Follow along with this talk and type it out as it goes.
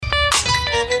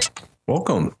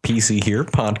Welcome, PC here,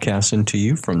 podcasting to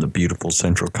you from the beautiful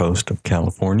central coast of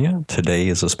California. Today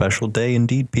is a special day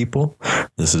indeed, people.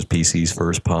 This is PC's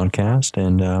first podcast,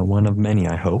 and one of many,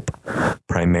 I hope.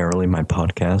 Primarily, my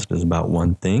podcast is about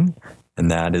one thing, and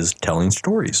that is telling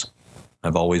stories.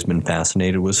 I've always been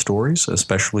fascinated with stories,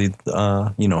 especially,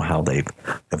 how they've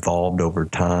evolved over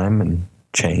time and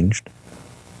changed.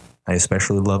 I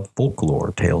especially love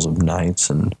folklore, tales of knights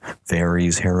and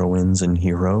fairies, heroines and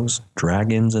heroes,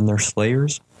 dragons and their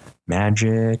slayers,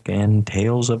 magic, and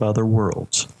tales of other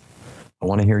worlds. I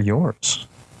want to hear yours.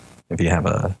 If you have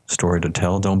a story to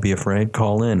tell, don't be afraid.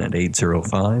 Call in at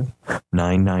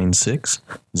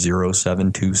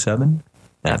 805-996-0727.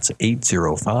 That's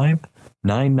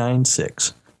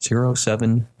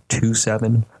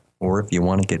 805-996-0727. Or if you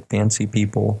want to get fancy,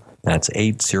 people, that's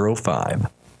 805-9960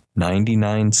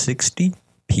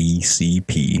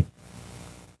 PCP.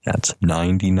 That's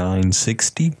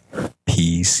 9960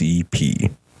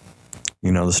 PCP.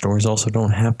 The stories also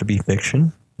don't have to be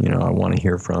fiction. I want to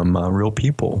hear from real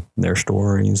people, their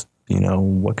stories.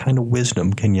 What kind of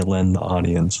wisdom can you lend the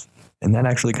audience? And that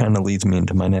actually kind of leads me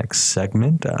into my next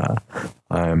segment.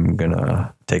 I'm going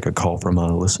to take a call from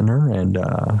a listener, and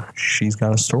she's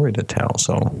got a story to tell.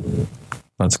 So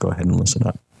let's go ahead and listen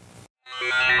up.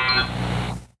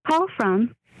 Call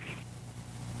from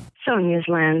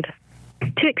Sonya'sLand.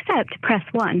 To accept, press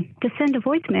 1. To send a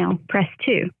voicemail, press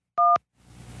 2.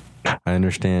 I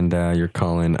understand you're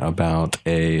calling about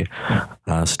a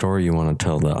story you want to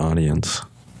tell the audience.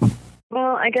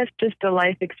 Well, I guess just a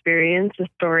life experience, a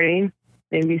story,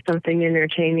 maybe something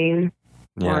entertaining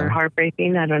or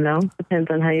heartbreaking. I don't know. Depends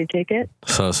on how you take it.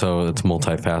 So it's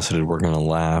multifaceted. We're going to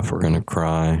laugh. We're going to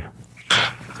cry.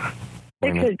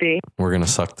 Could be. We're going to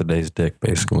suck the day's dick,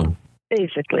 basically.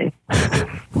 Basically.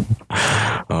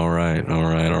 All right.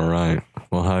 Well,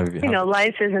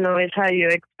 life isn't always how you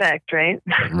expect, right?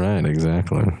 Right,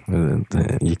 exactly.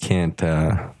 You can't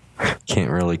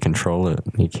really control it.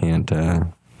 You can't, I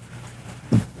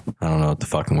don't know what the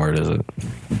fucking word is it.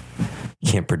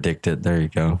 You can't predict it. There you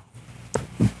go.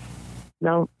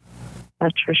 No,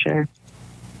 that's for sure.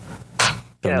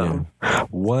 Yeah.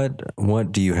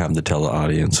 What do you have to tell the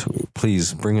audience?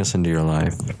 Please bring us into your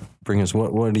life.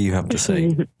 What do you have to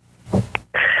say?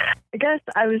 I guess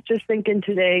I was just thinking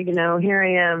today, here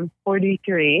I am,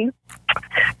 43,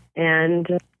 and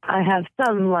I have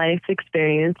some life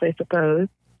experience, I suppose.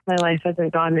 My life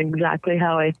hasn't gone exactly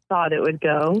how I thought it would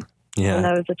go. Yeah. When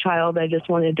I was a child, I just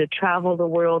wanted to travel the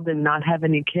world and not have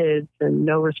any kids and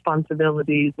no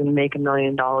responsibilities and make $1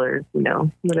 million,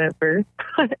 whatever.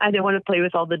 I didn't want to play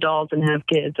with all the dolls and have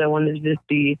kids. I wanted to just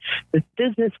be this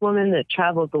businesswoman that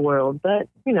traveled the world. But,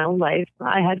 life,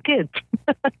 I had kids.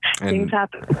 Things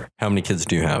happen. How many kids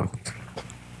do you have?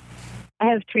 I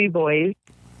have 3 boys.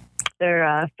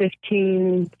 They're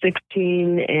 15,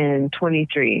 16, and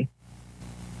 23.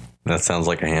 That sounds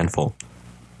like a handful.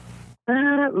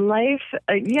 Life,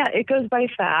 it goes by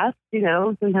fast,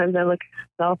 Sometimes I look at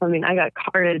myself. I got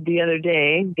carded the other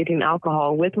day getting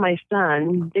alcohol with my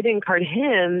son. They didn't card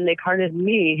him. They carded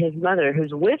me, his mother,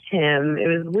 who's with him. It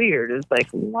was weird. It was like,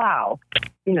 wow.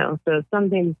 So some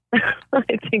things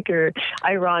I think are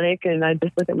ironic, and I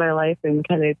just look at my life and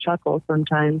kind of chuckle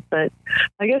sometimes. But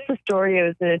I guess the story I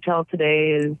was going to tell today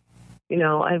is,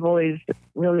 I've always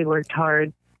really worked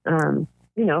hard,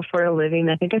 for a living.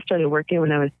 I think I started working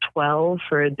when I was 12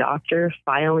 for a doctor,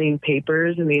 filing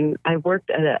papers. I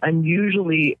worked at an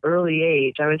unusually early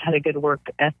age. I always had a good work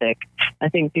ethic. I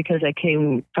think because I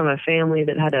came from a family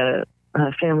that had a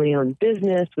family-owned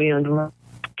business. We owned I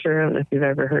don't know if you've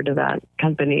ever heard of that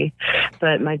company,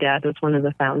 but my dad was one of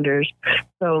the founders.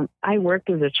 So I worked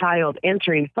as a child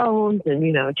answering phones and,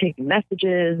 taking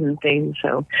messages and things.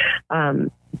 So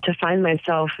to find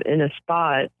myself in a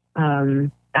spot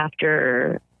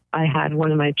after I had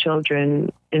one of my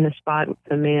children in a spot with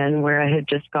a man where I had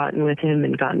just gotten with him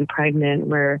and gotten pregnant,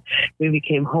 where we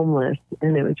became homeless.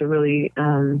 And it was a really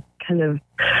kind of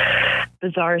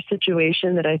bizarre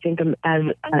situation that I think as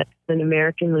an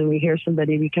American, when we hear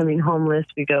somebody becoming homeless,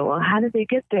 we go, well, how did they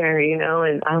get there?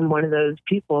 And I'm one of those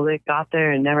people that got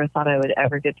there and never thought I would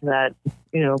ever get to that,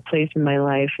 place in my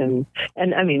life. And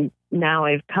now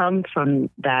I've come from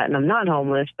that and I'm not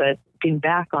homeless, but looking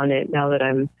back on it now that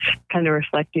I'm kind of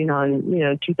reflecting on,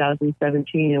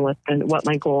 2017 and what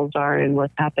my goals are and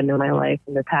what's happened in my life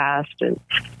in the past, and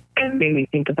kind of made me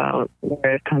think about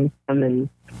where it comes from. And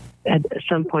at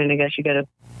some point, I guess you got to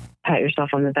pat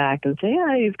yourself on the back and say,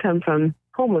 yeah, you've come from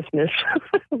homelessness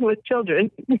with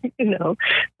children, So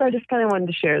I just kind of wanted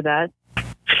to share that.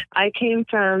 I came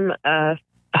from a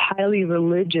highly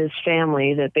religious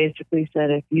family that basically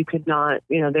said if you could not,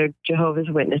 they're Jehovah's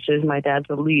Witnesses. My dad's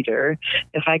a leader.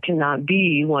 If I cannot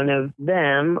be one of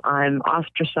them, I'm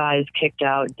ostracized, kicked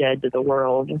out, dead to the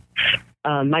world.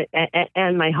 Given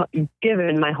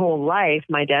my whole life,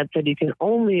 my dad said you can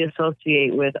only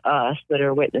associate with us that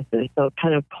are witnesses. So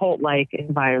kind of cult-like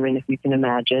environment, if you can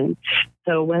imagine.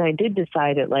 So when I did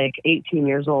decide at like 18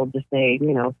 years old to say,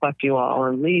 fuck you all,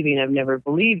 I'm leaving, I've never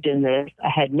believed in this, I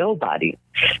had nobody.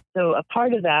 So a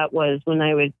part of that was when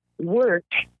I would work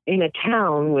in a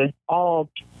town with all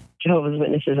Jehovah's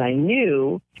Witnesses I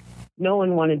knew, no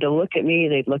one wanted to look at me.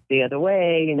 They'd look the other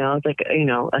way. I was like,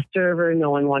 a server.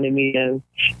 No one wanted me to,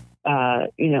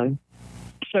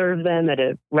 serve them at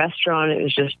a restaurant. It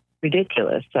was just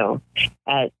ridiculous. So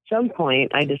at some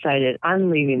point I decided I'm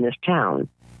leaving this town.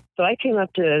 So I came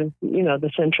up to,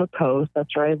 the Central Coast.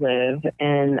 That's where I live.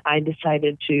 And I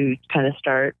decided to kind of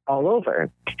start all over.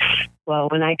 Well,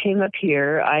 when I came up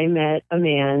here, I met a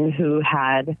man who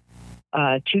had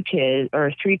 2 kids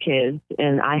or 3 kids,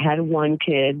 and I had 1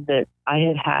 kid that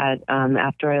I had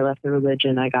after I left the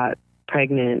religion. I got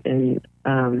pregnant and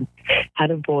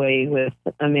had a boy with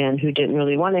a man who didn't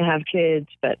really want to have kids,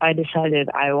 but I decided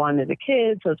I wanted a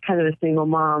kid, so it's kind of a single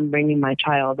mom bringing my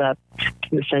child up to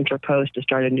the Central Coast to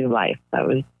start a new life. That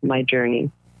was my journey.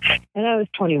 And I was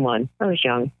 21. I was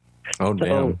young. Oh, damn.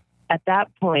 So at that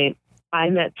point, I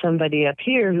met somebody up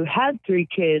here who had 3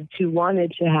 kids who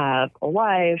wanted to have a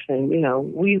wife, and,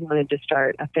 we wanted to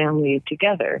start a family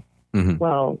together. Mm-hmm.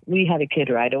 Well, we had a kid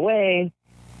right away.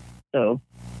 So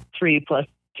 3 plus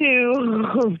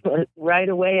 2, but right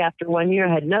away after 1 year,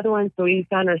 I had another one. So we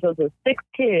found ourselves with 6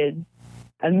 kids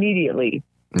immediately.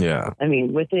 Yeah. I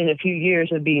mean, within a few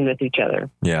years of being with each other.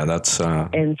 Yeah, that's...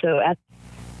 And so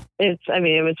it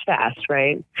was fast,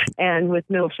 right? And with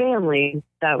no family,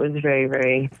 that was very,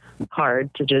 very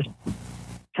hard to just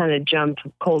kind of jump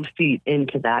cold feet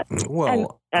into that.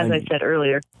 Well, and as I said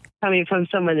earlier, coming from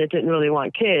someone that didn't really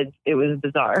want kids, it was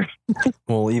bizarre.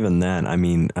 Well, even then, I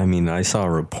mean, I saw a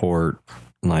report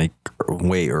like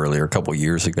way earlier, a couple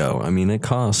years ago. I mean, it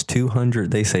costs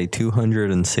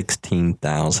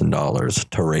 $216,000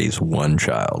 to raise 1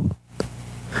 child.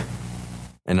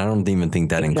 And I don't even think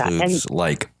that includes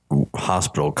like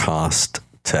hospital cost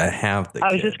to have the kid.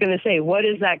 I was just going to say, what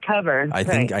does that cover? I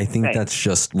think that's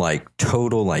just like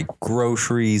total like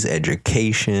groceries,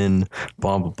 education,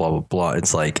 blah, blah, blah, blah, blah.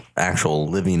 It's like actual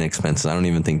living expenses. I don't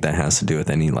even think that has to do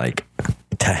with any like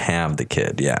to have the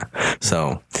kid. Yeah.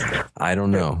 So I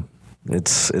don't know.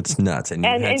 It's nuts. And you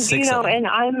had 6 of them. And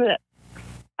I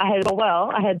had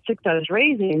 6 I was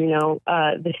raising,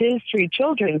 his 3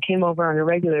 children came over on a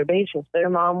regular basis. Their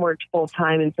mom worked full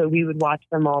time. And so we would watch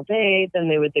them all day. Then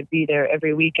they would be there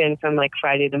every weekend from like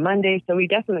Friday to Monday. So we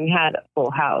definitely had a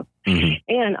full house. Mm-hmm.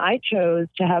 And I chose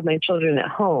to have my children at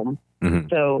home. Mm-hmm.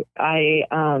 So I,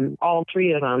 all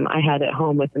 3 of them, I had at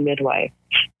home with a midwife.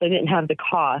 So I didn't have the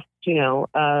cost,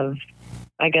 of,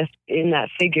 I guess in that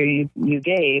figure you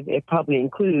gave, it probably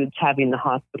includes having the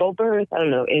hospital birth. I don't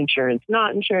know, insurance,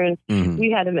 not insurance. Mm-hmm. We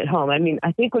had them at home. I mean,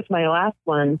 I think with my last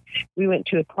one, we went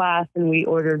to a class and we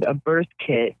ordered a birth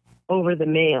kit over the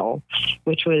mail,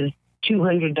 which was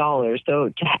 $200. So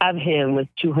to have him was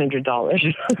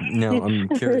 $200. No, I'm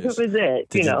curious. That was it.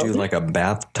 Did you do like a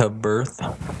bathtub birth?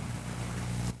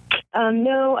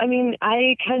 No, I mean,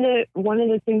 one of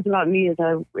the things about me is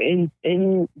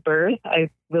in birth, I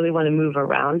really want to move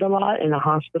around a lot. In a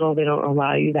hospital, they don't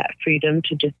allow you that freedom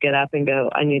to just get up and go,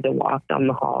 I need to walk down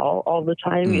the hall all the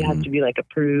time. Mm-hmm. You have to be like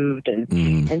approved.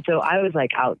 And so I was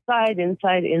like outside,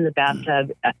 inside, in the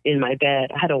bathtub, in my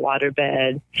bed. I had a water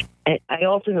bed. And I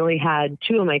ultimately had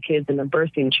 2 of my kids in a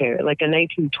birthing chair, like a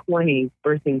 1920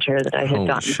 birthing chair that I had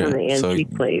gotten from the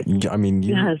antique place. I mean,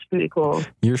 yeah, it's pretty cool.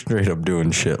 You're straight up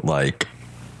doing shit like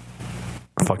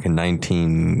fucking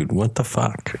 19. What the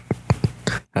fuck?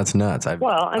 That's nuts. I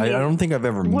don't think I've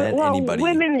ever met anybody.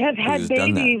 Women have had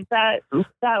babies that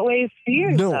way for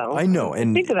years. No, though. I know.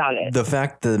 And think about it. The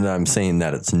fact that I'm saying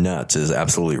that it's nuts is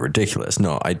absolutely ridiculous.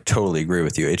 No, I totally agree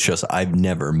with you. It's just I've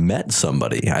never met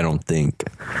somebody. I don't think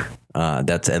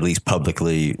that's at least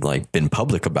publicly like been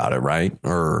public about it, right?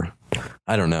 Or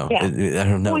I don't know. Yeah. I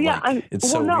don't know. Well, yeah. It's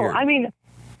so weird. I mean,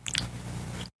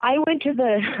 I went to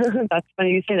that's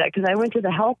funny you say that, because I went to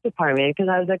the health department because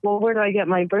I was like, well, where do I get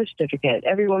my birth certificate?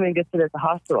 Every woman gets it at the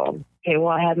hospital. Okay, well,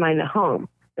 I had mine at home.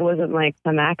 It wasn't like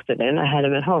some accident. I had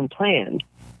them at home planned.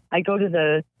 I go to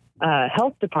the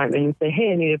health department and say,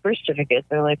 hey, I need a birth certificate.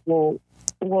 They're like, well,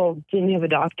 didn't you have a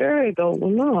doctor? I go,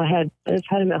 well, no, I just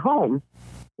had him at home.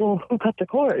 Well, who cut the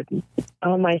cord?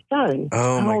 Oh, my son.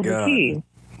 Oh, How my old God. is he?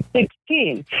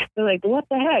 16. They're like, what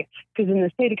the heck? Because in the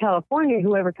state of California,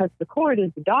 whoever cuts the cord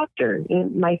is the doctor.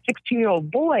 And my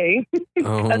 16-year-old boy cut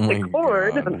the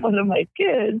cord on one of my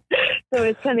kids. So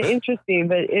it's kind of interesting.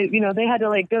 But, they had to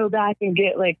like go back and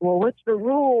get like, well, what's the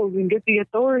rules and get the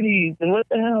authorities and what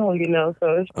the hell,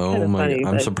 So it's kind of funny.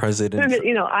 I'm surprised they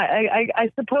didn't. I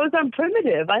suppose I'm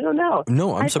primitive. I don't know.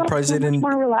 No, I'm surprised they didn't.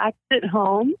 More relaxed at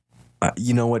home.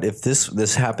 You know what? If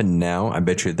this happened now, I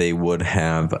bet you they would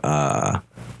have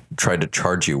tried to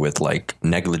charge you with like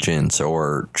negligence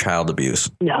or child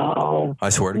abuse. No, I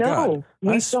swear to God.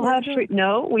 We still have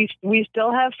we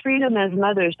still have freedom as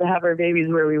mothers to have our babies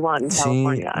where we want in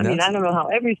California. I mean, I don't know how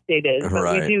every state is,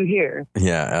 but we do here.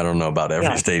 Yeah, I don't know about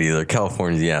every state either.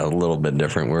 California, a little bit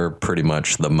different. We're pretty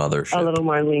much the mothership. A little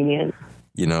more lenient.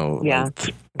 Yeah.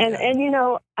 And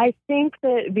I think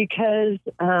that because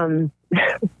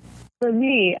for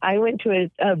me, I went to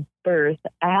a birth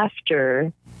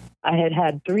after I had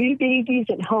had 3 babies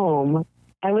at home.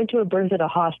 I went to a birth at a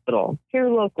hospital here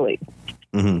locally.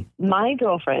 Mm-hmm. My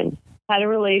girlfriend had a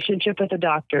relationship with a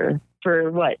doctor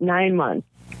for 9 months.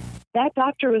 That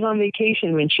doctor was on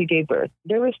vacation when she gave birth.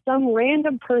 There was some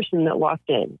random person that walked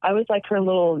in. I was like her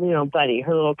little, buddy,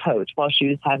 her little coach while she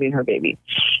was having her baby.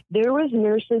 There was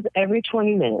nurses every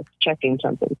 20 minutes checking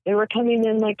something. They were coming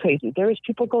in like crazy. There was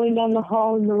people going down the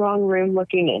hall in the wrong room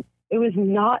looking in. It was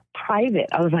not private.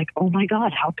 I was like, oh my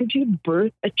God, how could you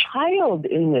birth a child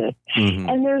in this? Mm-hmm.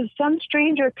 And there's some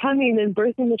stranger coming and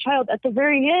birthing the child. At the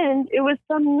very end, it was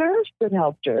some nurse that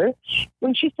helped her.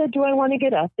 When she said, do I want to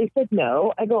get up? They said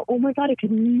no. I go, oh my God, I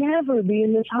could never be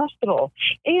in this hospital.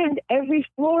 And every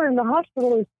floor in the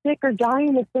hospital is sick or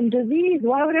dying of some disease.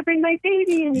 Why would I bring my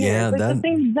baby in here? Yeah,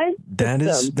 that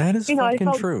is fucking I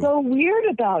felt true. So weird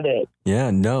about it.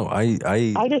 Yeah, no,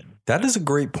 that is a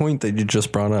great point that you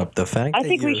just brought up. The fact I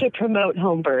think we should promote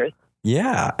home birth.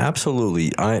 Yeah,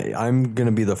 absolutely. I'm going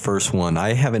to be the first one.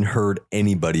 I haven't heard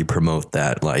anybody promote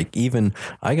that. Like, even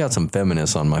I got some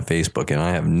feminists on my Facebook, and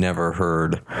I have never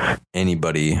heard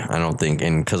anybody, I don't think,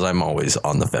 and because I'm always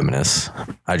on the feminists.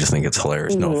 I just think it's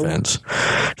hilarious. Mm-hmm. No offense.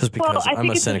 Just because I'm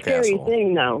a cynic asshole. I think it's a scary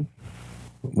thing, though.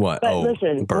 What? But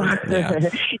listen. Birth. Yeah.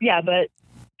 Yeah, but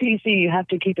PC, you have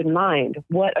to keep in mind,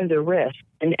 what are the risks?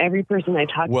 And every person I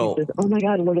talk to says, oh my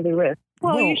God, what are the risks?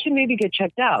 Well, you should maybe get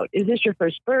checked out. Is this your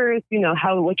first birth?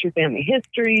 What's your family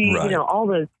history? Right. All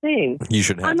those things. You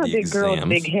should have I'm a big exams. Girl with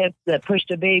big hips that pushed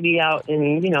a baby out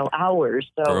in,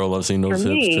 hours. So girl, I've seen those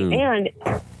hips too. And,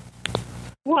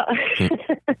 well,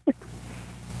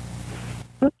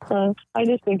 I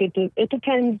just think it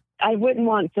depends. I wouldn't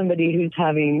want somebody who's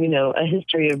having, a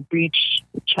history of breech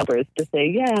childbirth to say,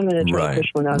 yeah, I'm going to try to push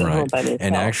one out at home by myself.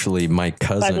 And actually, my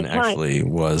cousin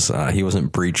was, he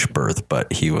wasn't breech birth,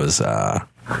 but he was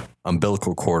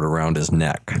umbilical cord around his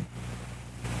neck.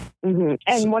 Mm-hmm.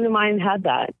 And one of mine had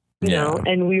that, you know,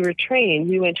 and we were trained.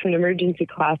 We went to an emergency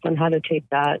class on how to take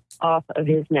that off of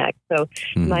his neck. So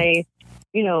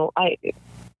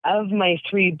of my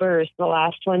 3 births, the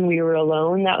last one we were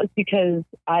alone. That was because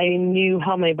I knew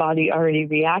how my body already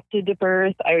reacted to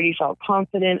birth. I already felt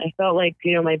confident. I felt like,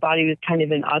 my body was kind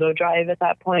of in auto drive at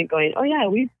that point going, oh yeah,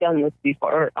 we've done this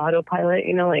before. Or autopilot,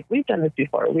 we've done this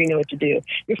before. We know what to do.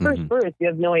 Your first birth, you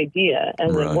have no idea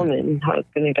as a woman how it's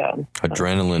going to go.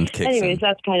 Adrenaline kicks in.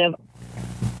 That's kind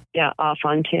of, off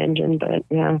on tangent, but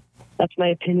that's my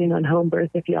opinion on home birth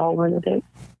if y'all wanted it.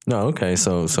 No, okay.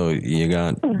 So you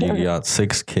got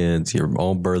 6 kids. You're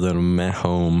all birthing them at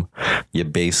home.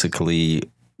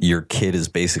 Your kid is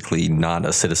basically not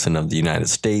a citizen of the United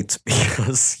States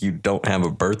because you don't have a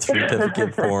birth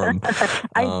certificate for him.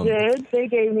 I did. They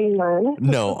gave me one.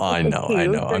 No, I know.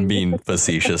 I'm being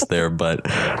facetious there, but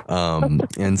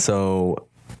and so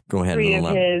go ahead. 3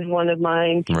 of his, 1 of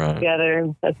mine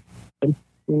together. That's,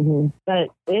 But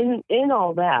in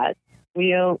all that.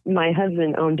 My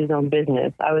husband owned his own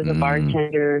business. I was a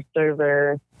bartender,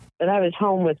 server, but I was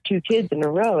home with 2 kids in a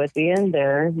row at the end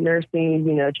there, nursing,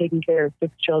 taking care of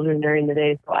 6 children during the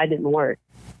day, so I didn't work.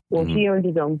 Well, he owned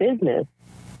his own business.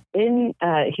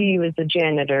 He was a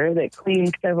janitor that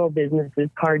cleaned several businesses,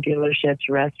 car dealerships,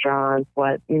 restaurants,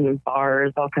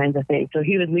 bars, all kinds of things. So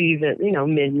he would leave at,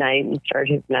 midnight and start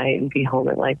his night and be home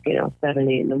at 7,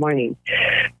 8 in the morning.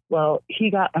 Well, he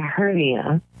got a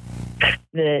hernia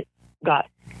that got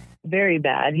very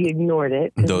bad. He ignored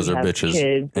it. Those are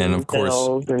bitches. And of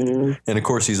course, and of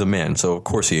course he's a man. So of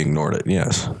course he ignored it.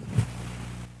 Yes.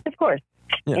 Of course.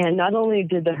 Yeah. And not only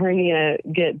did the hernia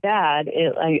get bad,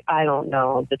 I don't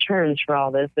know the terms for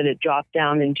all this, but it dropped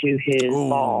down into his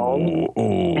balls.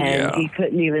 And he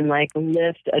couldn't even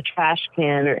lift a trash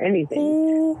can or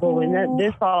anything. Well, when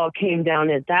this all came down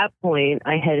at that point,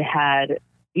 I had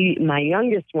my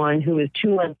youngest one, who was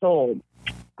 2 months old.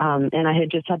 And I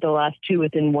had just had the last 2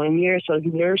 within 1 year. So I was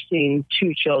nursing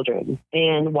 2 children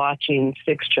and watching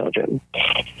 6 children.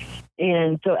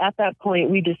 And so at that point,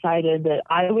 we decided that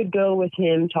I would go with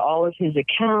him to all of his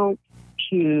accounts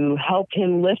to help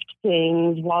him lift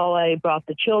things while I brought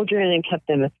the children and kept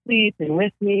them asleep and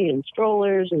with me in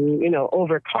strollers and,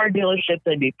 over car dealerships,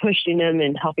 I'd be pushing him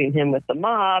and helping him with the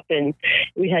mop. And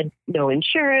we had no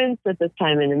insurance at this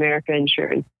time in America.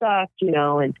 Insurance sucked,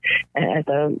 and as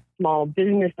a small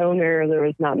business owner, there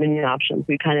was not many options.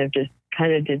 We kind of did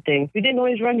things. We didn't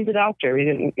always run to the doctor. We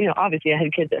didn't, obviously I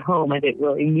had kids at home. I didn't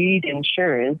really need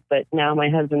insurance, but now my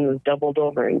husband was doubled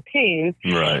over in pain.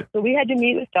 Right. So we had to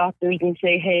meet with doctors and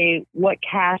say, hey, what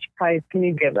cash price can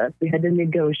you give us? We had to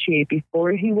negotiate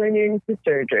before he went into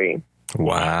surgery.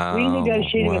 Wow. We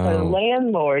negotiated with our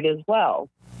landlord as well.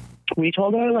 We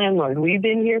told our landlord, we've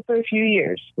been here for a few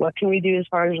years. What can we do as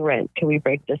far as rent? Can we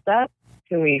break this up?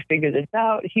 Can we figure this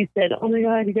out? He said, oh my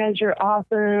God, you guys are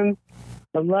awesome.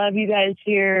 I love you guys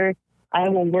here. I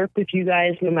will work with you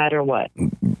guys no matter what.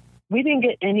 We didn't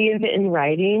get any of it in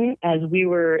writing, as we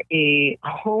were a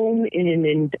home in an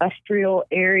industrial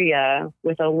area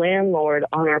with a landlord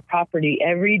on our property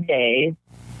every day.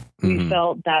 We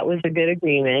felt that was a good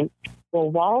agreement. Well,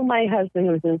 while my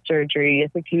husband was in surgery, I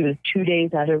think he was 2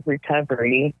 days out of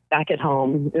recovery back at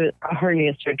home. It was a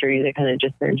hernia surgery. They kind of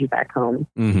just send you back home.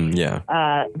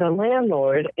 The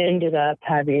landlord ended up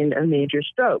having a major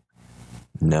stroke.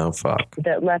 No fuck.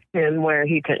 That left him where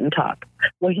he couldn't talk.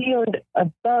 Well, he owned a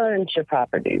bunch of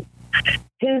properties.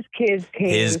 His kids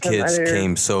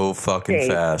came so fucking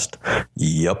fast.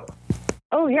 Yep.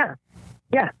 Oh, yeah.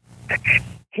 Yeah.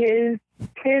 His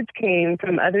kids came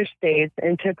from other states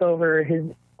and took over his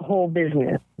whole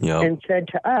business and said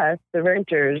to us, the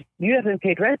renters, you haven't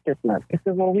paid rent this month. I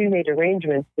said, well, we made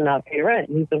arrangements to not pay rent.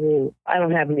 And he said, well, I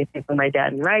don't have anything from my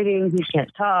dad in writing. He can't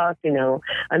talk.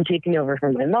 I'm taking over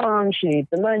from my mom. She needs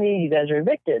the money. You guys are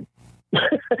evicted.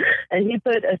 And he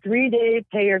put a 3-day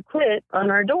pay or quit on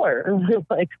our door. And we're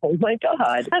like, oh my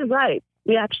God. That's right.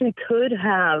 We actually could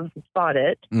have fought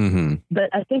it. But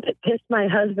I think it pissed my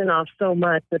husband off so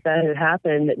much that had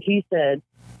happened that he said,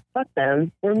 fuck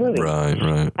them, we're moving.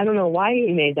 Right. I don't know why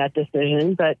he made that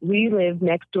decision, but we lived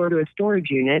next door to a storage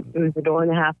unit. It was a door and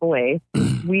a half away.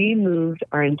 We moved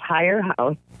our entire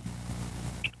house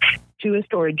to a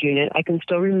storage unit. I can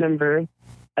still remember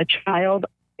a child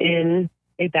in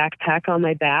a backpack on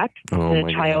my back and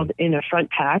a child in a front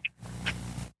pack,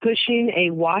 pushing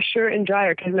a washer and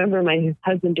dryer. Because remember, my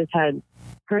husband just had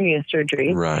hernia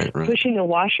surgery. Right. Pushing a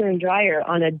washer and dryer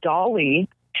on a dolly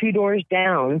 2 doors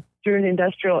down through an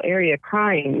industrial area,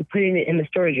 crying, putting it in the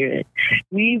storage unit.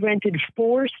 We rented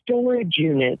 4 storage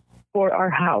units for our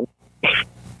house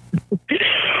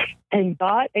and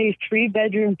bought a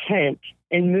 3-bedroom tent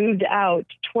and moved out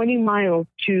 20 miles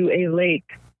to a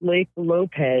Lake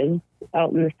Lopez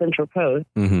out in the Central Coast,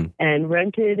 and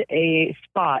rented a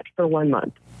spot for 1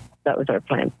 month. That was our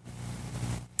plan.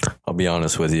 I'll be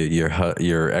honest with you.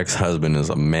 Your ex-husband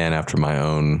is a man after my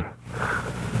own.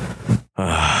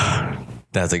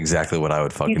 That's exactly what I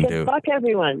would fucking do. Fuck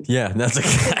everyone. Yeah, that's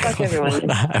exactly fuck everyone.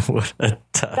 what I would have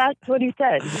done. That's what he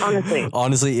said, honestly.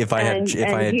 Honestly, if I had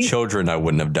children, I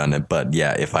wouldn't have done it. But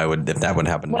yeah, if that would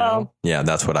happen now, yeah,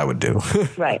 that's what I would do.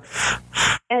 Right.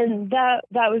 And that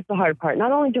was the hard part.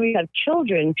 Not only do we have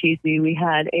children, PC, we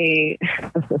had a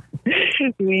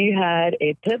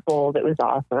pit bull that was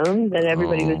awesome, that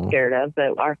everybody was scared of,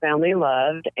 that our family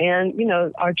loved. And,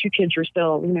 our 2 kids were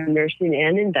still nursing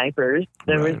and in diapers.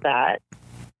 There was that.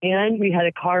 And we had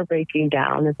a car breaking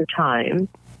down at the time.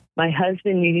 My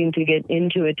husband needing to get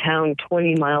into a town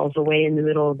 20 miles away in the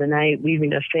middle of the night,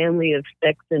 leaving a family of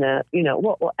 6 and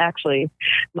actually,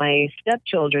 my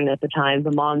stepchildren at the time,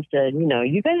 the mom said,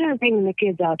 you better not bring the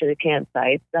kids out to the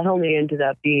campsite. That only ended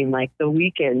up being like the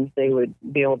weekends they would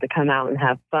be able to come out and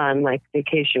have fun, like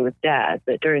vacation with dad.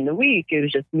 But during the week, it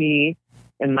was just me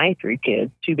and my 3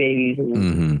 kids, 2 babies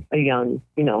and a young,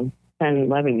 10,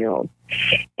 11-year-old,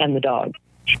 and the dog.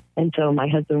 And so my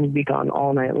husband would be gone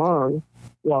all night long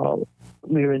while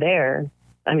we were there.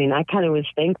 I mean, I kind of was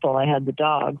thankful I had the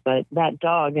dog, but that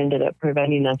dog ended up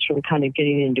preventing us from kind of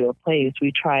getting into a place.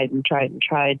 We tried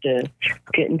to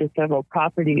get into several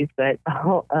properties, but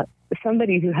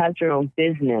somebody who has their own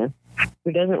business,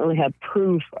 who doesn't really have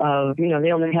proof of, they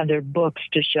only have their books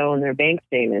to show in their bank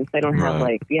statements. They don't have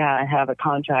I have a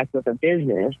contract with a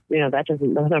business. That's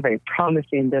not very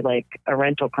promising to like a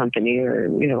rental company or,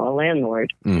 a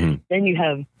landlord. Then you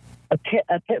have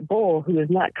a pit bull who is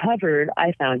not covered,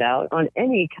 I found out, on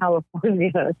any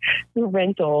California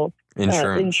rental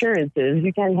insurances.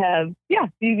 You can't have,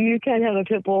 you can't have a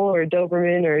pit bull or a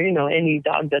Doberman or, any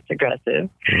dog that's aggressive.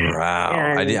 Wow.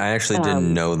 And, I actually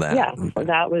didn't know that. Yeah, so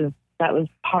that was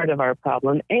part of our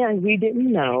problem. And we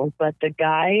didn't know, but the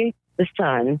guy, the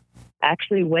son,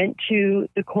 actually went to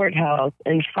the courthouse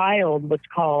and filed what's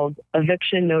called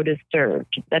eviction notice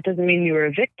served. That doesn't mean you were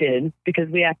evicted, because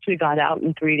we actually got out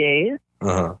in 3 days.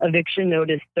 Eviction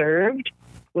notice served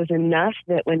was enough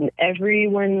that when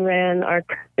everyone ran our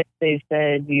credit, they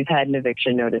said, you've had an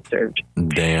eviction notice served.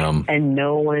 Damn. And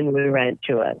no one would rent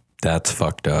to us. That's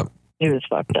fucked up. It was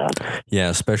fucked up. Yeah,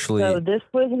 especially... So this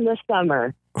was in the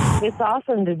summer. It's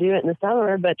awesome to do it in the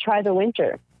summer, but try the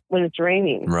winter when it's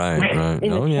raining. Right.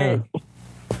 Oh, yeah.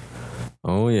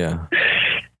 Oh, yeah.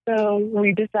 So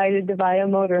we decided to buy a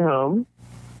motorhome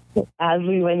as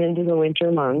we went into the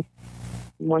winter months.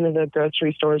 One of the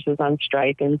grocery stores was on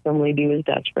strike, and some lady was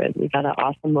desperate. We got an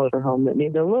awesome motorhome that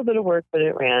needed a little bit of work, but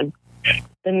it ran.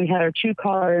 Then we had our 2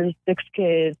 cars, 6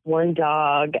 kids, 1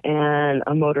 dog, and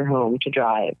a motorhome to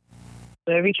drive.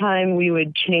 So every time we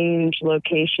would change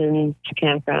locations to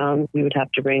campgrounds, we would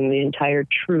have to bring the entire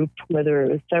troop, whether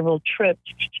it was several trips,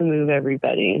 to move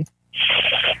everybody.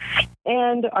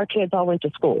 And our kids all went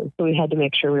to school, so we had to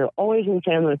make sure we were always in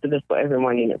San Luis Obispo every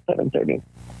morning at 7:30.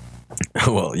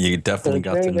 Well, you definitely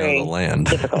got to know the land.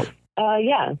 Difficult.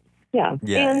 Yeah.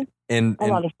 And a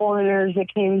lot of foreigners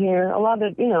that came here. A lot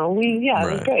of, it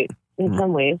was great in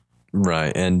some ways.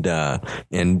 Right.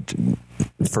 And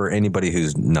for anybody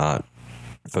who's not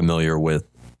familiar with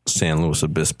San Luis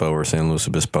Obispo or San Luis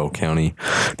Obispo County,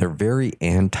 they're very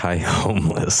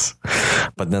anti-homeless.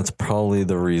 But that's probably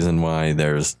the reason why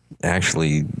there's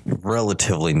actually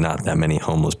relatively not that many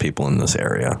homeless people in this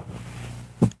area.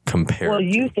 Well,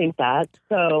 you think that.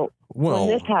 So when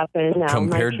this happened, now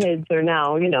my kids are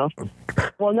now,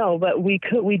 well, no, but we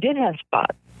did have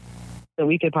spots so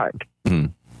we could park.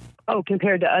 Oh,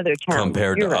 compared to other towns.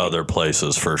 Compared to other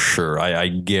places, for sure. I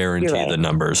guarantee the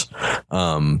numbers.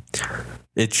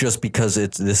 It's just because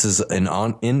this is an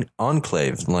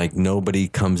enclave. Like, nobody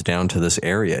comes down to this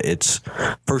area. It's,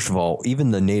 first of all,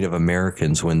 even the Native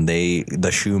Americans, when the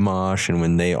Chumash and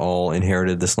when they all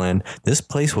inherited this land, this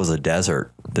place was a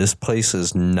desert. This place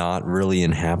is not really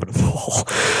inhabitable,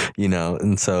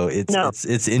 and so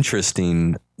it's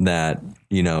interesting that,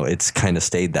 it's kind of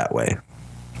stayed that way.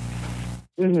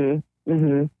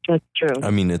 That's true.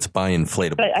 I mean, it's by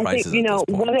inflatable prices.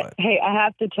 But I think, hey, I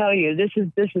have to tell you, this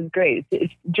is great.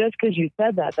 It's just because you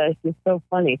said that's just so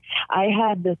funny. I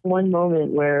had this one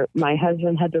moment where my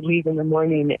husband had to leave in the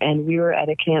morning, and we were at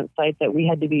a campsite that we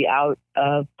had to be out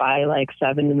of by like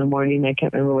 7 in the morning. I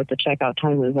can't remember what the checkout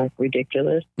time was, like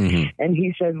ridiculous. And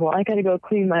he said, well, I got to go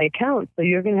clean my account, so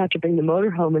you're going to have to bring the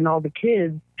motorhome and all the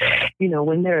kids,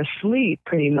 when they're asleep,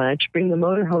 pretty much, bring the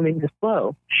motorhome into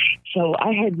flow. So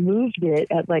I had moved it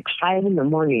at like 5 in the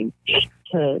morning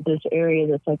to this area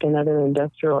that's like another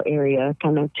industrial area,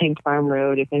 kind of Tank Farm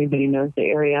Road, if anybody knows the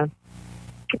area.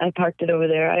 I parked it over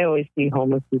there. I always see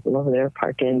homeless people over there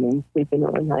parking and sleeping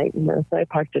overnight, so I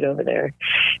parked it over there.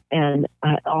 And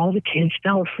all the kids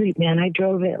fell asleep, man. I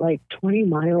drove it like 20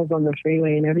 miles on the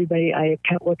freeway, and I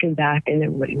kept looking back, and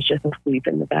everybody was just asleep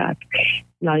in the back,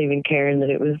 not even caring that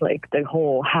it was like the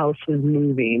whole house was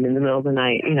moving in the middle of the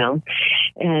night,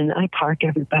 And I park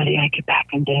everybody. I get back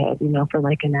in bed, for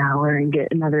like an hour and get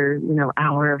another,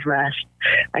 hour of rest.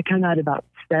 I come out about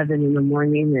 7 in the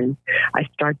morning, and I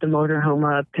start the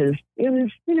motorhome up because it was,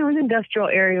 an industrial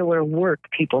area where work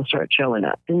people start showing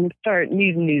up and start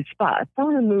needing new spots. I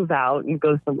want to move out and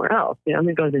go somewhere else. I'm going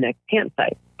to go to the next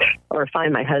campsite or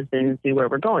find my husband and see where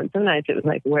we're going. Some nights it was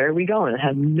like, where are we going? I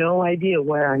have no idea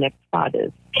where our next spot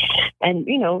is. And,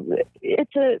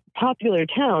 it's a popular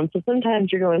town. So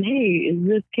sometimes you're going, hey, is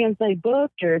this campsite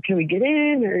booked, or can we get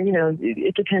in? Or,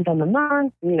 it depends on the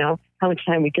month, how much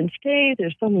time we can stay.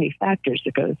 There's so many factors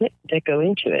that go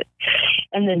into it.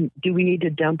 And then, do we need to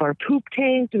dump our poop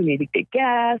tank? Do we need to get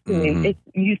gas? I mean,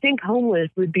 you think homeless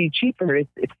would be cheaper. It's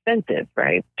expensive,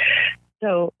 right?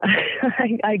 So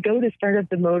I go to start up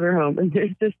the motorhome, and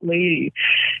there's this lady.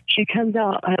 She comes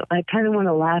out. I kind of want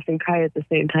to laugh and cry at the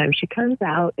same time. She comes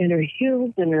out in her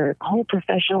heels and her whole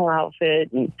professional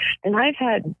outfit. And I've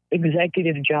had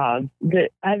executive jobs that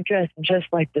I've dressed just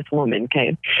like this woman,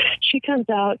 okay? She comes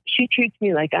out. She treats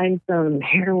me like I'm some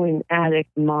heroin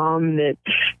addict mom that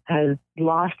has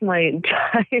lost my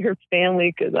entire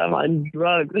family because I'm on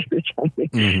drugs or something.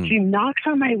 She knocks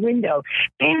on my window.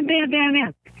 Bam, bam, bam,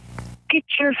 bam. Get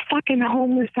your fucking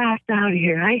homeless ass out of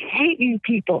here. I hate you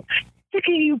people. sick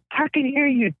of you parking here.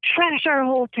 You trash our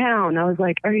whole town. I was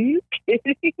like, are you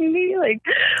kidding me? Like,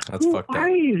 That's who fucked up. are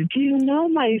you? Do you know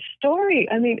my story?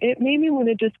 I mean, it made me want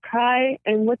to just cry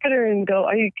and look at her and go,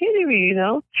 are you kidding me? You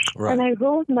know? Right. And I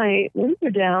rolled my window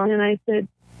down and I said,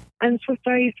 I'm so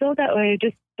sorry you feel that way. I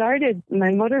just started my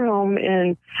motorhome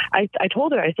and I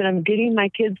told her, I said, I'm getting my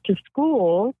kids to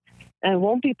school and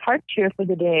won't be parked here for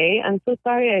the day. I'm so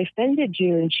sorry I offended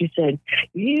you. And she said,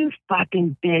 you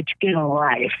fucking bitch, get a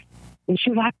life. And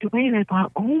she walked away and I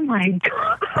thought, oh my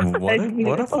God.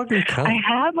 What a fucking cunt. I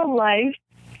have a life.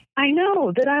 I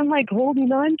know that I'm like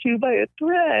holding on to by a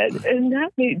thread, and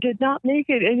that did not make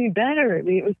it any better. I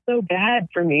mean, it was so bad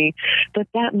for me, but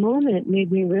that moment made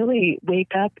me really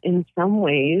wake up in some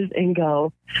ways and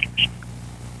go,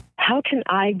 how can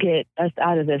I get us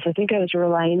out of this? I think I was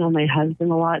relying on my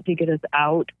husband a lot to get us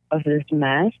out of this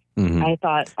mess. Mm-hmm. I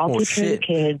thought, I'll take care of the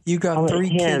kids. You got 3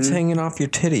 kids hanging off your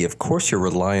titty. Of course you're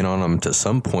relying on them to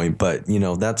some point, but, you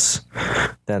know, that's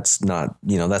not,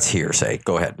 you know, that's hearsay.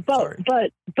 Go ahead. Sorry.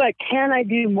 But can I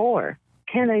do more?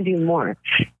 Can I do more?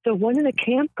 So one of the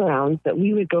campgrounds that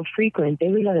we would go frequent, they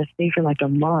would let us stay for like a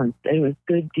month. It was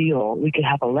a good deal. We could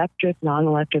have electric,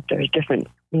 non-electric. There's different,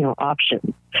 you know,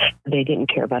 options. They didn't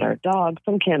care about our dog.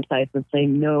 Some campsites would say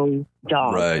no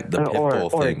dog. Right, the pit bull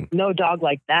thing. Or no dog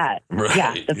like that. Right.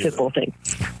 Yeah, the pit bull thing.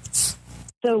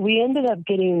 So we ended up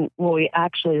getting,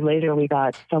 later we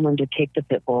got someone to take the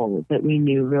pit bull that we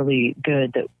knew really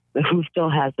good, who still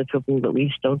has the pit bull that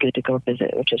we still get to go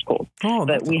visit, which is cool. Oh,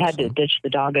 but we had to ditch the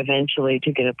dog eventually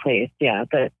to get a place. Yeah,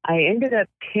 but I ended up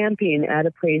camping at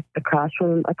a place across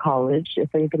from a college.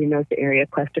 If anybody knows the area,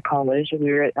 Cuesta College.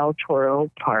 We were at El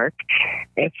Toro Park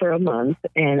for a month,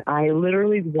 and I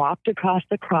literally walked across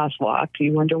the crosswalk.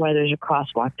 You wonder why there's a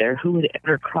crosswalk there. Who would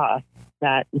ever cross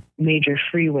that major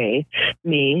freeway?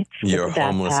 Me. You're a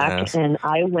homeless ass. And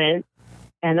I went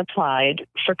and applied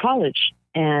for college.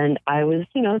 And I was,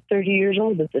 30 years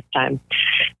old at this time.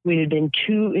 We had been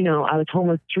I was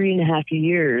homeless 3.5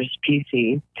 years,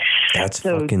 PC. That's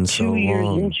fucking so long. 2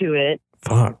 years into it.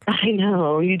 Fuck. I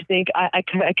know. You'd think, I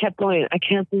kept going, I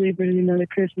can't believe we're doing another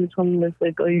Christmas homeless.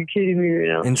 Like, are you kidding me? You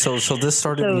know? And so this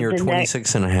started when you were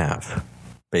 26 and a half,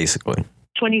 basically.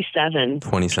 27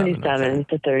 okay.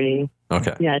 to 30.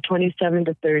 Okay. Yeah, 27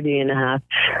 to 30 and a half.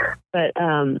 But,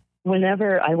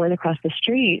 whenever I went across the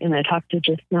street and I talked to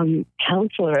just some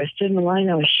counselor, I stood in the line,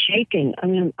 I was shaking. I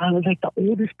mean, I was like the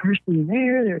oldest person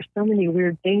there. There were so many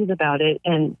weird things about it.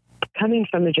 And coming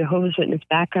from a Jehovah's Witness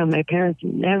background, my parents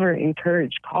never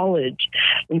encouraged college.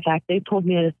 In fact, they pulled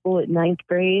me out of school at 9th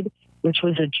grade, which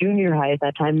was a junior high at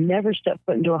that time, never stepped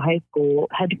foot into a high school,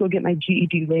 had to go get my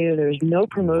GED later. There was no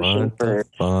promotion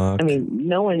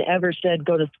no one ever said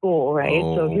go to school, right?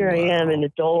 Oh, so here I am, an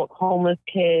adult, homeless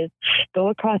kid, go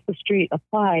across the street,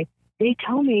 apply. They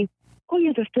tell me, oh,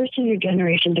 you're the first in your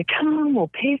generation to come. We'll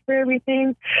pay for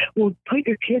everything. We'll put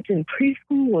your kids in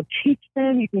preschool. We'll teach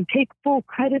them. You can take full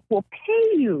credits. We'll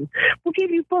pay you. We'll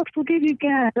give you books. We'll give you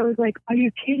gas. I was like, are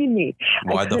you kidding me?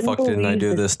 Why the fuck didn't I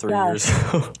do this 3 years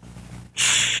ago?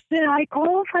 That I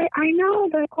qualified. I know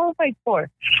that I qualified for.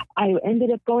 I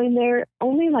ended up going there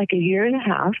only like a year and a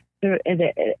half.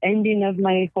 The ending of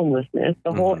my homelessness,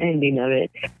 the whole ending of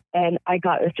it. And I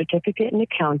got a certificate in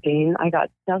accounting. I got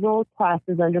several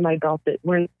classes under my belt that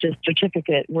weren't just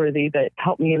certificate worthy, but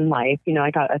helped me in life.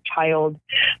 I got a child,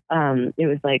 it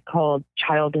was like called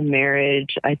Child and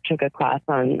Marriage. I took a class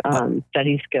on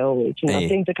study skills,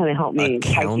 things that kind of helped me.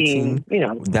 Accounting,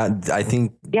 typing, that I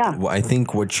think, I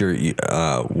think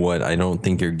what I don't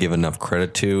think you're given enough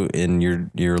credit to in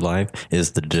your life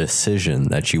is the decision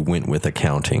that you went with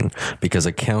accounting, because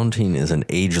accounting is an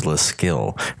ageless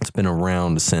skill. It's been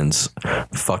around since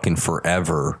fucking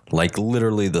forever, like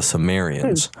literally the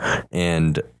Sumerians.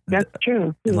 And that's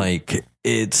true. Like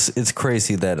it's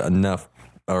crazy that enough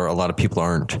or a lot of people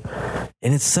aren't,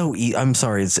 and it's so I'm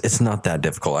sorry, it's not that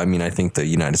difficult. I mean, I think the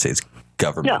United States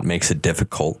government makes it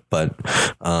difficult, but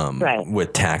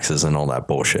with taxes and all that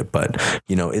bullshit. But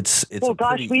it's well,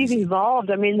 gosh, we've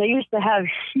evolved. I mean, they used to have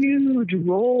huge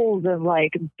rolls of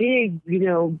like big,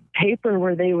 paper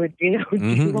where they would,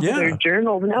 do their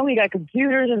journals. Now we got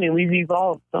computers. I mean, we've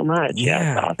evolved so much.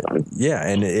 Yeah, it's awesome. Yeah,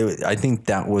 and I think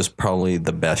that was probably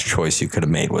the best choice you could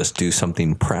have made, was do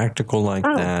something practical like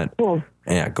that. Cool.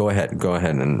 Yeah, go ahead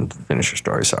and finish your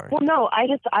story. Sorry. Well, no,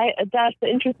 that's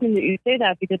interesting that you say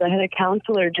that, because I had a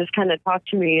counselor just kind of talk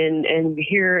to me and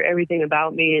hear everything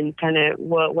about me and kind of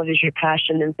what is your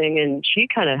passion and thing. And she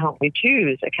kind of helped me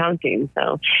choose accounting.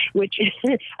 So, which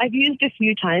I've used a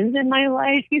few times in my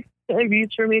life. I've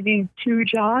used for maybe 2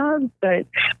 jobs, but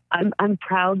I'm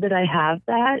proud that I have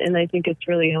that, and I think it's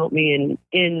really helped me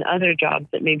in other jobs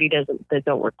that maybe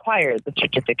don't require the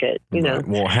certificate, you know. Right.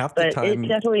 Well, half the time it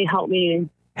definitely helped me.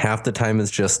 Half the time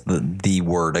is just the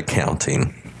word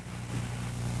accounting.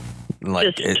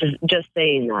 Like just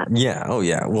saying that. Yeah. Oh,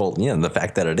 yeah. Well, yeah. The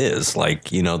fact that it is,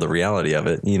 like, you know, the reality of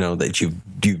it, you know, that you've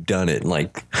done it.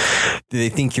 Like, they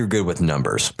think you're good with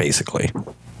numbers, basically.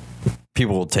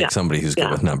 People will take somebody who's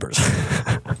good with numbers.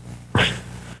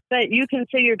 But you can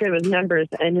say you're good with numbers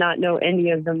and not know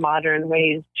any of the modern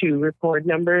ways to record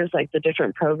numbers, like the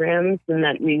different programs, and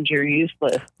that means you're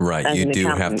useless. Right. You do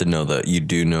have to know that. You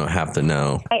do have to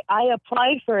know. I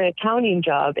applied for an accounting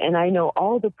job, and I know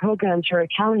all the programs for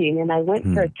accounting, and I went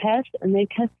for a test, and they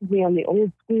tested me on the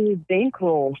old school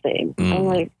bankroll thing. I'm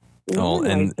like,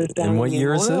 and what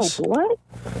year is this? What?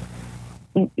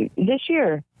 This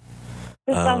year.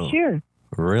 Last year.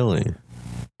 Really?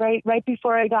 Right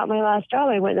before I got my last job,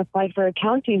 I went and applied for an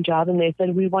accounting job, and they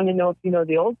said, we want to know if you know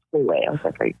the old school way. I was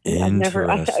like, I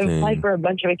applied for a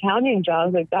bunch of accounting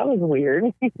jobs. Like, that was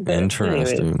weird.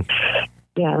 Interesting. Anyways,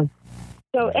 yeah.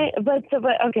 So, but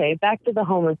okay, back to the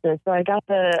homelessness. So I got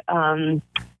the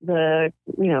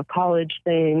college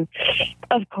thing.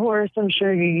 Of course, I'm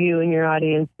sure you and your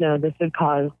audience know this would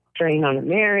cause strain on a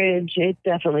marriage. It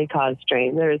definitely caused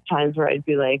strain. There was times where I'd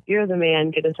be like, you're the man,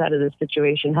 get us out of this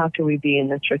situation. How can we be in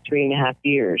this for 3.5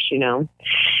 years, you know?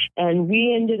 And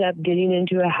we ended up getting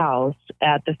into a house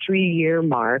at the 3-year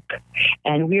mark,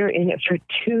 and we were in it for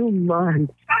 2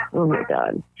 months. Oh my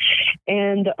God.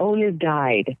 And the owner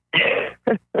died.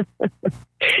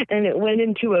 And it went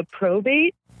into a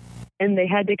probate, and they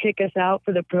had to kick us out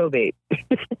for the probate.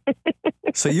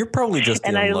 So you're probably just the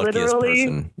unluckiest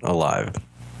person alive.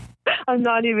 I'm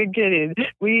not even kidding.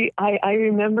 I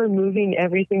remember moving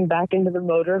everything back into the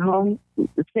motorhome,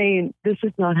 saying, this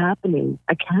is not happening.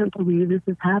 I can't believe this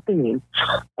is happening.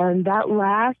 And that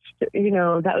last, that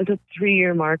was a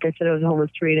 3-year mark. I said I was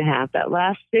almost 3.5. That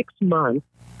last 6 months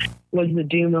was the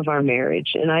doom of our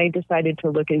marriage. And I decided to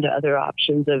look into other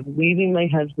options of leaving my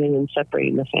husband and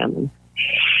separating the family.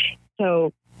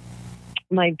 So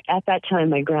at that time,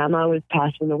 my grandma was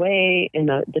passing away in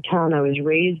the town I was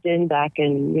raised in back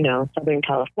in, Southern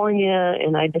California.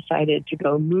 And I decided to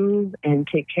go move and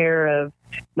take care of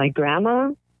my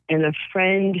grandma and a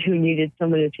friend who needed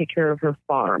someone to take care of her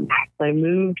farm. So I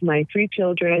moved my 3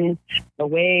 children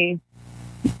away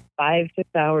 5-6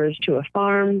 hours to a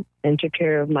farm and took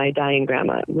care of my dying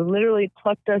grandma. It literally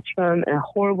plucked us from a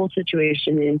horrible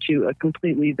situation into a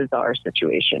completely bizarre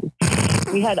situation.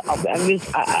 We had,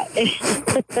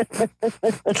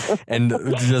 and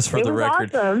just for the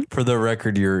record,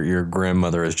 awesome. Your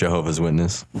grandmother is Jehovah's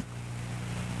Witness.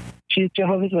 She's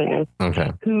Jehovah's Witness.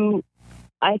 Okay. Who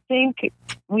I think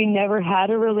we never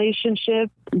had a relationship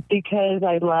because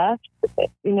I left,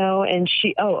 and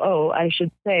she, I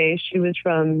should say she was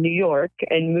from New York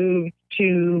and moved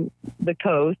to the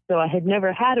coast. So I had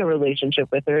never had a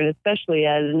relationship with her, and especially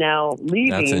as now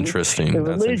leaving That's interesting. the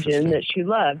religion that she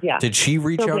loved. Yeah. Did she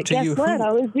reach out to you?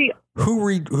 Who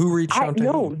reached out to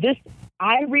you?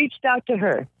 I reached out to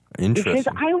her. Because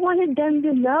I wanted them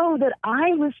to know that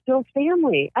I was still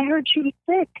family. I heard she was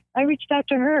sick. I reached out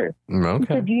to her. Okay. She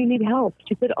said, do you need help?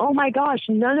 She said, oh my gosh,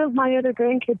 none of my other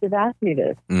grandkids have asked me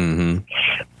this. Mm-hmm.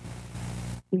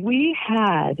 We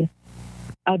had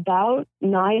about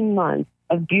 9 months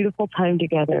of beautiful time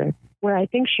together where I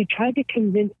think she tried to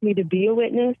convince me to be a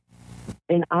witness,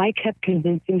 and I kept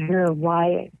convincing her of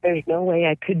why there's no way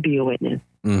I could be a witness.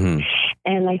 Mm-hmm.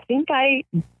 And I think I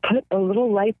put a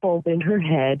little light bulb in her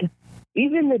head,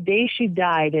 even the day she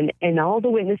died, and all the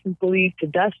witnesses believe to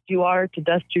dust you are, to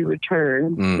dust you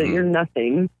return, that you're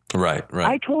nothing. Right.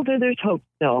 I told her there's hope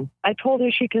still. I told her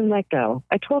she can let go.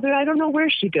 I told her I don't know where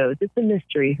she goes. It's a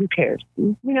mystery. Who cares?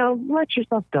 Let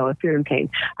yourself go if you're in pain.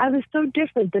 I was so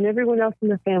different than everyone else in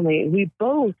the family. We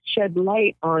both shed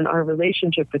light on our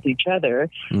relationship with each other.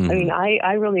 Mm-hmm. I mean,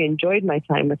 I really enjoyed my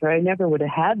time with her. I never would have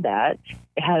had that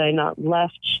had I not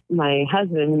left my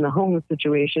husband in the homeless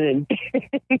situation and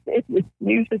in this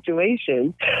new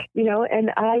situation,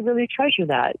 and I really treasure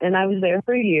that. And I was there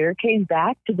for a year, came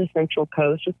back to the Central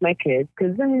Coast with my kids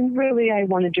because, really I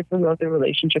wanted to promote their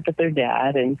relationship with their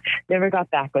dad and never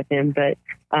got back with him. But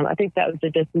I think that was the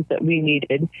distance that we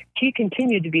needed. He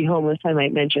continued to be homeless, I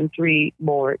might mention, 3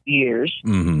 more years.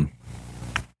 Mm-hmm.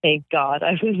 Thank God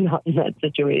I was not in that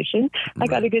situation. I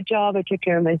got a good job. I took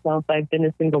care of myself. I've been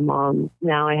a single mom.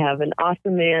 Now I have an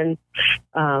awesome man.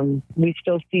 We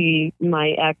still see my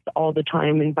ex all the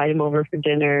time, invite him over for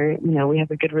dinner. We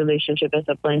have a good relationship as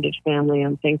a blended family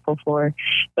I'm thankful for.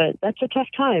 But that's a tough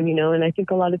time, and I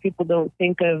think a lot of people don't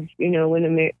think of,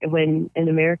 when an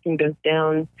American goes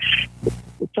down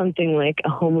something like a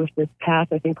homelessness path,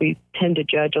 I think we tend to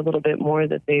judge a little bit more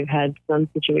that they've had some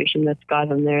situation that's got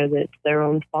them there that's their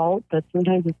own fault, but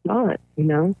sometimes it's not,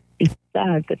 It's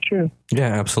sad, but true. Yeah,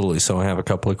 absolutely. So I have a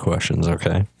couple of questions,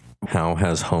 okay? How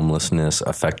has homelessness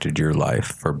affected your life,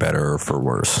 for better or for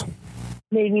worse?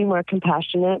 Made me more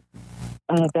compassionate,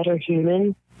 a better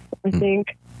human, I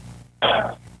think.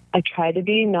 I try to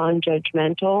be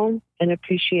non-judgmental and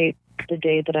appreciate the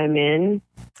day that I'm in.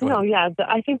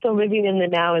 I think the living in the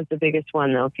now is the biggest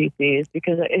one, though, PC, is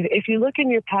because if you look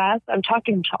in your past, I'm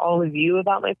talking to all of you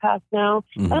about my past now.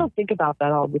 I don't think about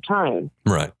that all the time.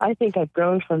 Right. I think I've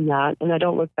grown from that, and I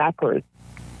don't look backwards.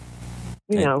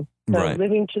 So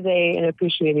living today and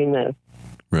appreciating this.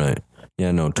 Right. Yeah,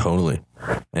 no, totally.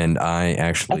 And I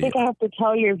think I have to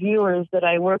tell your viewers that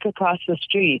I work across the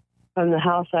street from the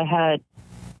house I had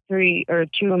 2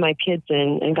 of my kids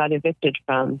in and got evicted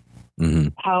from.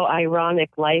 How ironic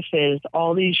life is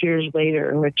all these years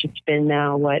later, which it's been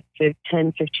now,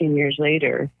 10, 15 years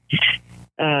later,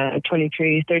 13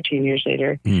 years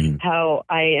later, how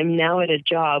I am now at a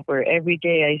job where every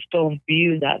day I still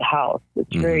view that house.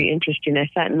 It's very interesting. I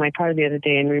sat in my car the other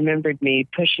day and remembered me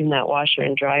pushing that washer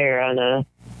and dryer on a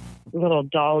little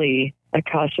dolly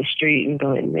across the street and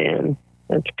going, man,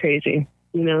 that's crazy,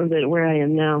 that where I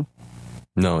am now.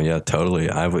 No, yeah, totally.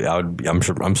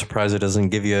 I'm surprised it doesn't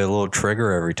give you a little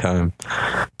trigger every time.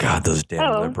 God, those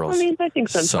damn liberals. I think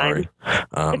sometimes. Sorry.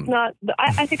 It's not.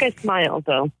 I think I smile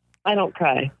though. I don't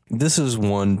cry. This is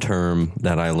one term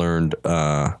that I learned.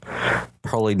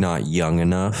 Probably not young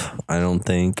enough. I don't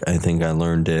think. I think I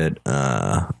learned it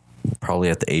probably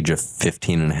at the age of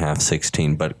 15 and a half,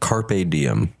 16. But carpe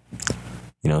diem.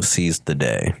 Seize the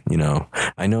day.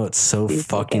 I know it's so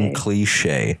fucking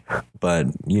cliche, but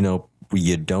you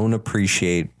don't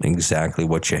appreciate exactly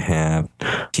what you have.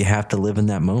 You have to live in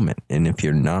that moment. And if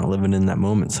you're not living in that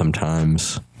moment,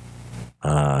 sometimes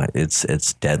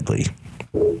it's deadly.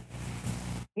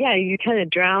 Yeah, you kind of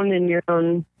drown in your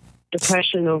own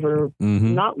depression over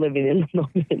not living in the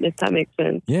moment, if that makes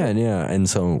sense. Yeah. And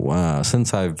so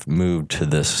since I've moved to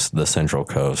the Central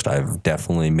Coast, I've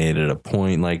definitely made it a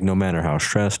point, like no matter how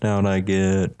stressed out I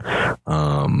get,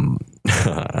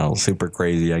 how super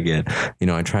crazy I get,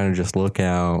 I try to just look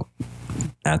out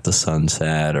at the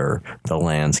sunset or the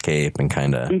landscape and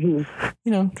kind of,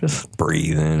 just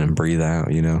breathe in and breathe out,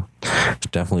 It's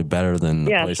definitely better than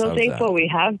the place I was thankful at. We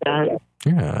have that.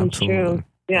 Yeah, it's absolutely. True.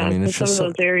 Yeah, it's some of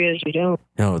those areas you don't.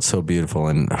 No, it's so beautiful,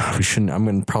 and we shouldn't.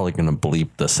 I'm probably going to bleep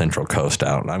the Central Coast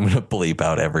out. I'm going to bleep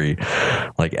out every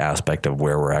aspect of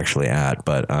where we're actually at,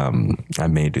 but I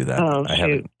may do that. Oh, I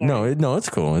shoot. haven't. No, it's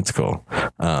cool. It's cool.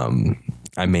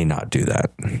 I may not do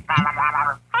that.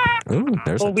 Ooh,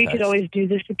 there's we could always do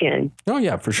this again. Oh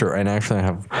yeah, for sure. And actually, I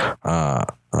have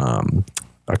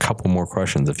a couple more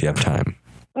questions if you have time.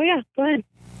 Oh yeah, go ahead.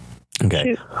 Okay.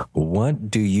 Shoot. What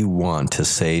do you want to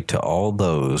say to all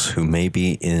those who may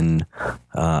be in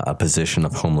a position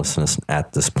of homelessness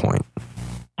at this point?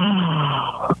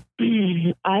 I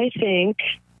think,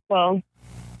 I'm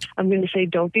going to say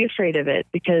don't be afraid of it,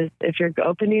 because if you're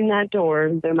opening that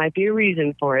door, there might be a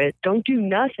reason for it. Don't do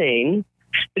nothing.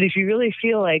 But if you really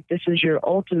feel like this is your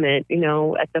ultimate,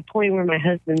 at the point where my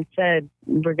husband said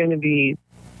we're going to be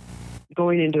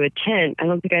going into a tent, I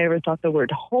don't think I ever thought the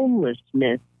word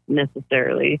homelessness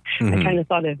necessarily. I kind of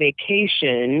thought of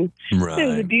vacation. Right.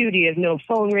 There's the beauty of no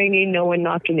phone ringing, no one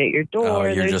knocking at your door. Oh,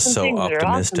 you're There's just some so things that are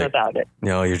optimistic awesome about it.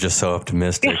 No, you're just so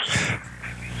optimistic.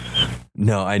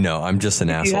 No, I know. I'm just an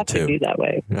asshole you have too. To be that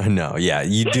way. No, yeah,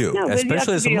 you do. No,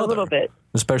 especially as a mother. A little bit.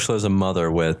 Especially as a mother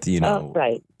with,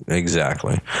 right.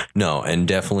 Exactly. No, and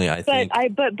definitely I think.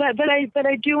 But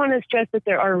I do want to stress that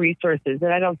there are resources,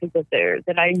 that I don't think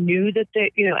that I knew that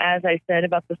as I said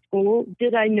about the school,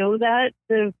 did I know that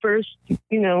the first,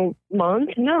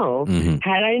 month? No.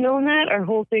 Had I known that, our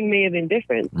whole thing may have been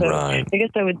different. So right. I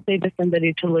guess I would say to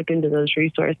somebody to look into those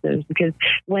resources, because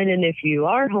when and if you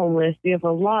are homeless, you have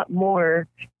a lot more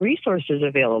resources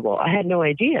available. I had no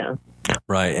idea.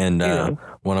 Right. And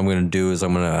what I'm going to do is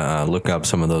I'm going to look up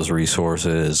some of those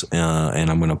resources and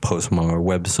I'm going to post them on our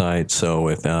website. So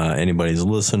if anybody's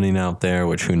listening out there,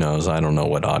 which who knows, I don't know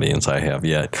what audience I have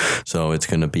yet. So it's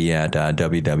going to be at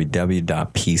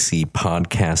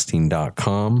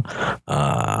www.pcpodcasting.com.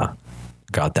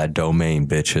 Got that domain,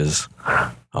 bitches.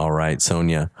 All right,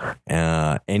 Sonya.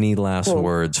 Any last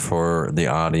words for the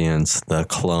audience, the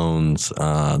clones,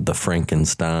 the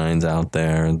Frankensteins out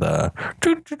there, the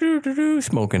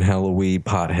smoking hella weed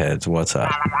potheads? What's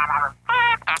up?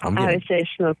 I would say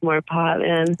smoke more pot,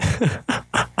 man.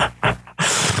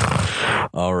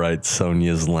 All right,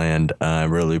 Sonya's Land. I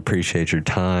really appreciate your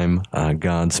time.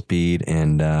 Godspeed,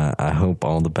 and I hope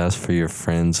all the best for your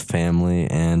friends, family,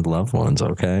 and loved ones,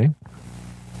 okay?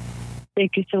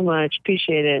 Thank you so much.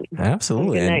 Appreciate it.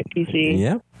 Absolutely. Good night, PC.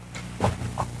 Yep.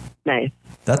 Nice.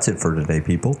 That's it for today,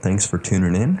 people. Thanks for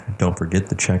tuning in. Don't forget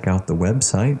to check out the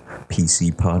website,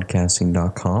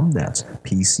 pcpodcasting.com. That's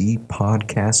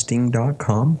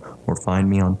pcpodcasting.com. Or find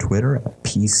me on Twitter at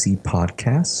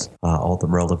pcpodcasts. All the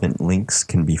relevant links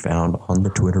can be found on the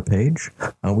Twitter page.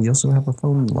 We also have a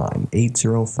phone line,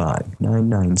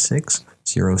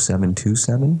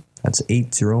 805-996-0727. That's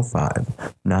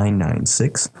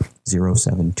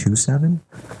 805-996-0727.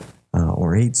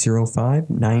 Or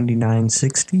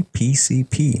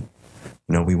 805-9960-PCP.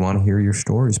 We want to hear your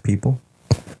stories, people.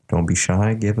 Don't be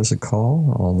shy. Give us a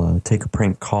call. I'll take a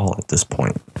prank call at this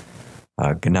point.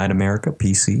 Good night, America.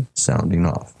 PC sounding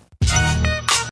off.